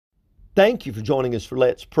Thank you for joining us for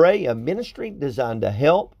Let's Pray, a ministry designed to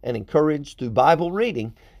help and encourage through Bible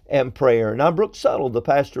reading and prayer. And I'm Brooke Suttle, the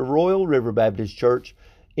pastor of Royal River Baptist Church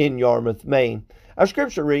in Yarmouth, Maine. Our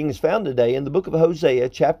scripture reading is found today in the book of Hosea,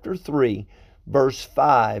 chapter 3, verse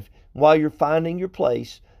 5. While you're finding your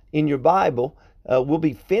place in your Bible, we'll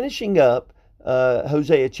be finishing up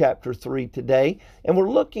Hosea chapter 3 today, and we're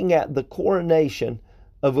looking at the coronation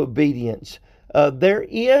of obedience. There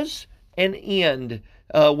is an end.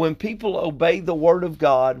 When people obey the Word of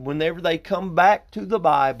God, whenever they come back to the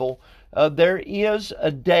Bible, there is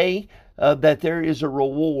a day that there is a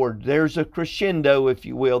reward. There's a crescendo, if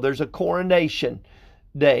you will. There's a coronation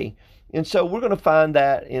day. And so we're going to find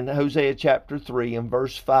that in Hosea chapter 3 and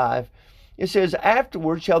verse 5. It says,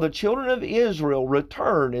 "Afterward shall the children of Israel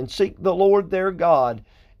return and seek the Lord their God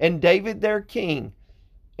and David their king,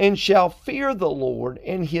 and shall fear the Lord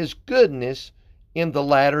and his goodness in the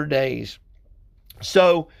latter days."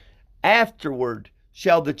 So, afterward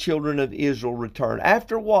shall the children of Israel return.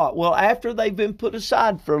 After what? Well, after they've been put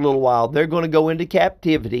aside for a little while, they're going to go into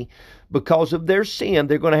captivity because of their sin.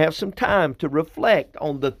 They're going to have some time to reflect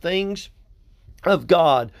on the things of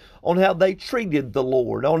God, on how they treated the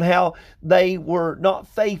Lord, on how they were not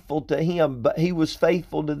faithful to Him, but He was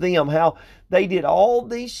faithful to them, how they did all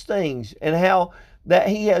these things, and how that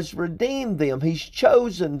He has redeemed them. He's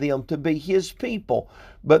chosen them to be His people.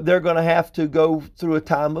 But they're going to have to go through a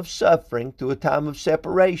time of suffering, through a time of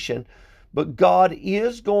separation. But God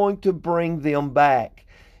is going to bring them back.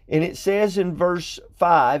 And it says in verse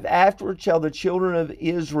 5, "Afterward shall the children of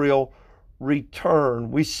Israel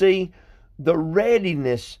return." We see the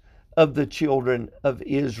readiness of the children of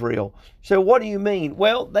Israel. So what do you mean?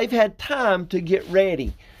 Well, they've had time to get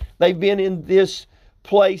ready. They've been in this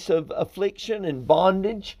place of affliction and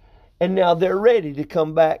bondage, and now they're ready to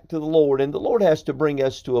come back to the Lord. And the Lord has to bring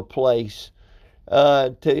us to a place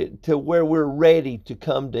to where we're ready to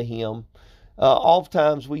come to Him.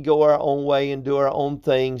 Oftentimes we go our own way and do our own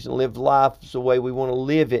things and live life the way we want to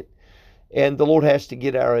live it. And the Lord has to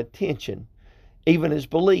get our attention. Even as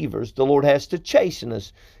believers, the Lord has to chasten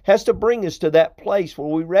us, has to bring us to that place where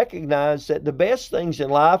we recognize that the best things in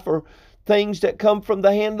life are things that come from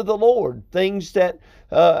the hand of the Lord, things that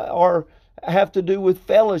have to do with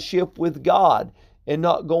fellowship with God and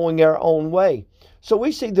not going our own way. So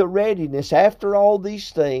we see the readiness after all these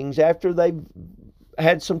things, after they've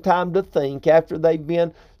had some time to think, after they've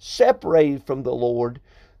been separated from the Lord.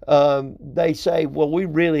 They say, well, we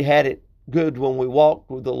really had it good when we walked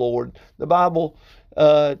with the Lord. The Bible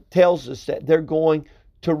tells us that they're going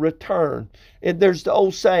to return. And there's the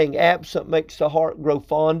old saying, absent makes the heart grow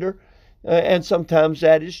fonder. And sometimes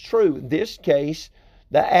that is true. In this case,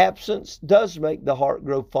 the absence does make the heart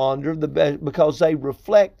grow fonder because they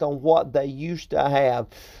reflect on what they used to have.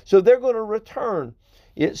 So they're going to return,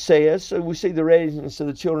 it says. So we see the readiness of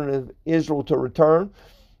the children of Israel to return.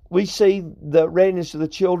 We see the readiness of the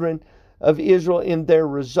children of Israel in their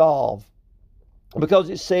resolve. Because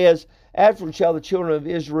it says, "Afterward shall the children of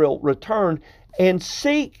Israel return and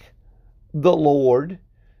seek the Lord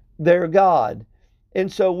their God." And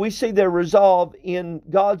so we see their resolve in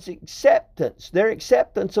God's acceptance, their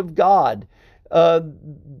acceptance of God.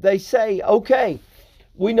 They say, okay,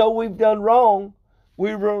 we know we've done wrong.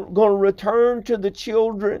 We're going to return to the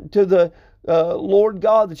children, to the Lord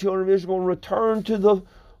God. The children of Israel will return to the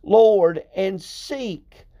Lord and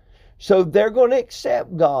seek. So they're going to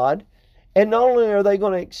accept God. And not only are they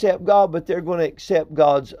going to accept God, but they're going to accept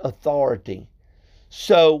God's authority.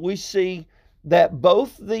 So we see that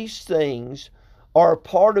both these things are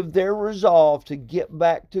part of their resolve to get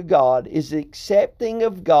back to God, is accepting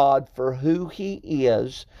of God for who He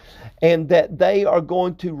is, and that they are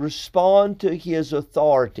going to respond to His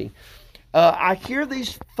authority. I hear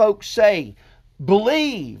these folks say,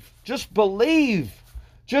 believe,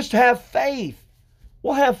 just have faith.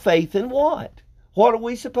 Well, have faith in what? What are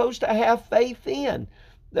we supposed to have faith in?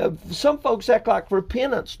 Some folks act like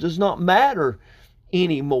repentance does not matter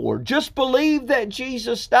anymore. Just believe that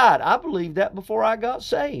Jesus died. I believed that before I got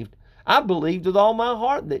saved. I believed with all my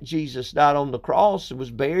heart that Jesus died on the cross and was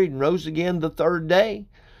buried and rose again the third day.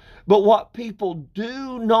 But what people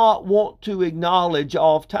do not want to acknowledge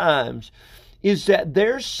oftentimes is that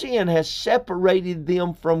their sin has separated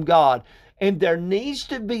them from God. And there needs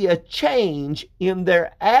to be a change in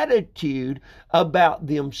their attitude about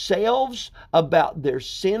themselves, about their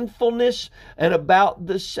sinfulness, and about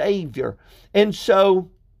the Savior. And so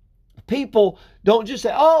People don't just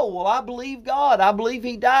say, oh, well, I believe God. I believe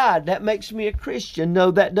He died. That makes me a Christian.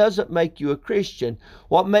 No, that doesn't make you a Christian.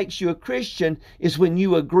 What makes you a Christian is when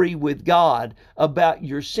you agree with God about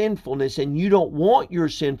your sinfulness and you don't want your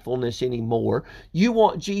sinfulness anymore. You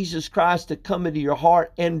want Jesus Christ to come into your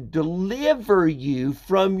heart and deliver you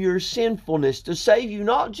from your sinfulness, to save you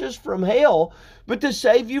not just from hell, but to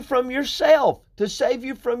save you from yourself, to save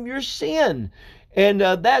you from your sin. And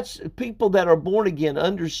that's people that are born again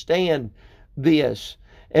understand this.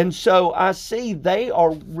 And so I see they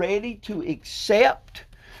are ready to accept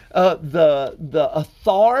the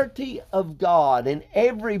authority of God. And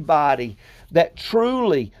everybody that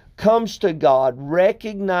truly comes to God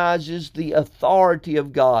recognizes the authority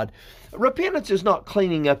of God. Repentance is not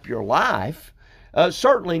cleaning up your life.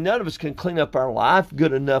 Certainly none of us can clean up our life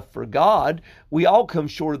good enough for God. We all come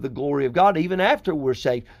short of the glory of God even after we're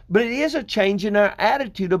saved. But it is a change in our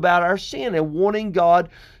attitude about our sin and wanting God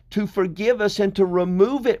to forgive us and to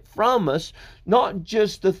remove it from us, not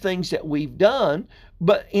just the things that we've done,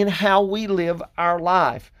 but in how we live our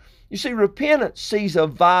life. You see, repentance sees a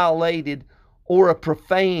violated or a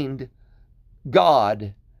profaned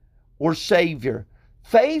God or Savior.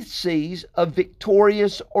 Faith sees a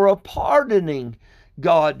victorious or a pardoning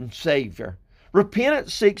God and Savior.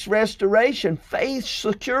 Repentance seeks restoration. Faith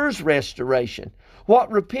secures restoration.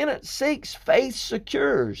 What repentance seeks, faith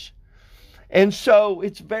secures. And so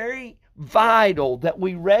it's very vital that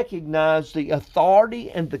we recognize the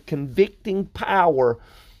authority and the convicting power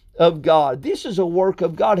of God. This is a work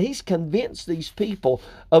of God. He's convinced these people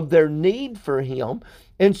of their need for Him,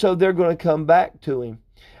 and so they're going to come back to Him.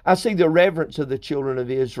 I see the reverence of the children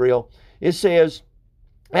of Israel. It says,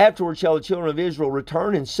 afterward shall the children of Israel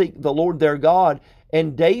return and seek the Lord their God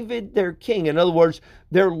and David their king. In other words,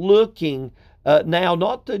 they're looking now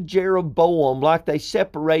not to Jeroboam, like they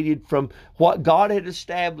separated from what God had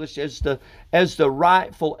established as the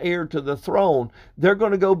rightful heir to the throne. They're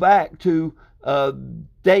going to go back to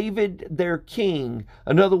David their king.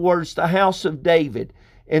 In other words, the house of David.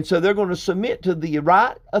 And so they're going to submit to the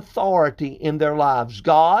right authority in their lives,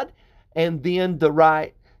 God, and then the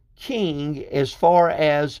right king as far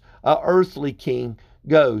as an earthly king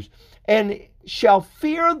goes. And shall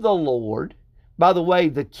fear the Lord. By the way,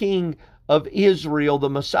 the king of Israel, the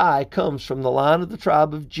Messiah, comes from the line of the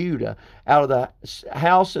tribe of Judah, out of the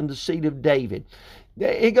house and the seat of David.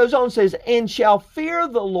 It goes on and says, and shall fear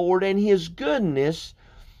the Lord and His goodness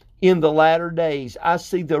in the latter days. I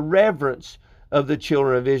see the reverence of the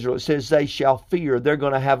children of Israel. It says they shall fear. They're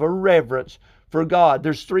going to have a reverence for God.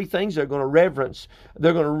 There's three things they're going to reverence.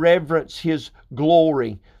 They're going to reverence His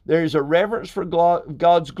glory. There is a reverence for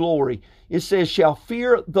God's glory. It says shall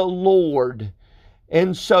fear the Lord.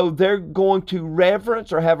 And so they're going to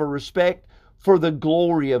reverence or have a respect for the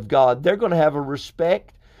glory of God. They're going to have a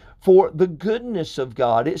respect for the goodness of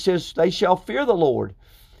God. It says they shall fear the Lord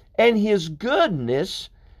and His goodness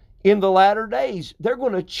in the latter days. They're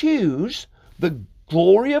going to choose the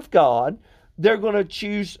glory of God. They're going to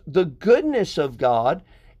choose the goodness of God,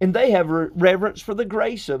 and they have reverence for the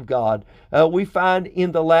grace of God. We find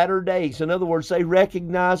in the latter days, in other words, they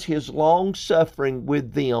recognize His long suffering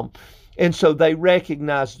with them. And so they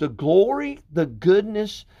recognize the glory, the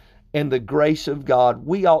goodness, and the grace of God.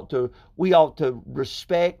 We ought to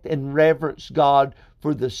respect and reverence God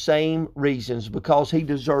for the same reasons, because He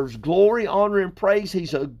deserves glory, honor, and praise.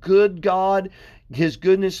 He's a good God. His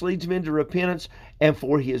goodness leads men to repentance, and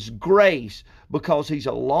for His grace, because He's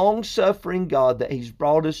a long-suffering God, that He's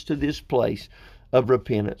brought us to this place of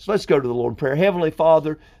repentance. Let's go to the Lord in prayer. Heavenly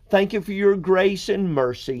Father, thank You for Your grace and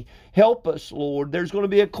mercy. Help us, Lord. There's going to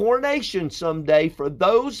be a coronation someday for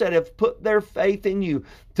those that have put their faith in You,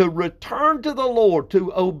 to return to the Lord,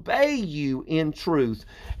 to obey You in truth.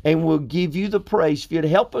 And we'll give You the praise for You to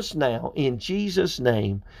help us now. In Jesus'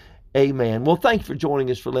 name, amen. Well, thank you for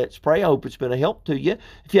joining us for Let's Pray. I hope it's been a help to you.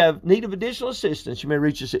 If you have need of additional assistance, you may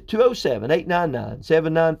reach us at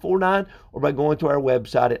 207-899-7949 or by going to our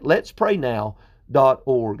website at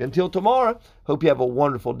letspraynow.org. Until tomorrow, hope you have a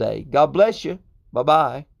wonderful day. God bless you.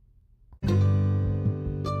 Bye-bye.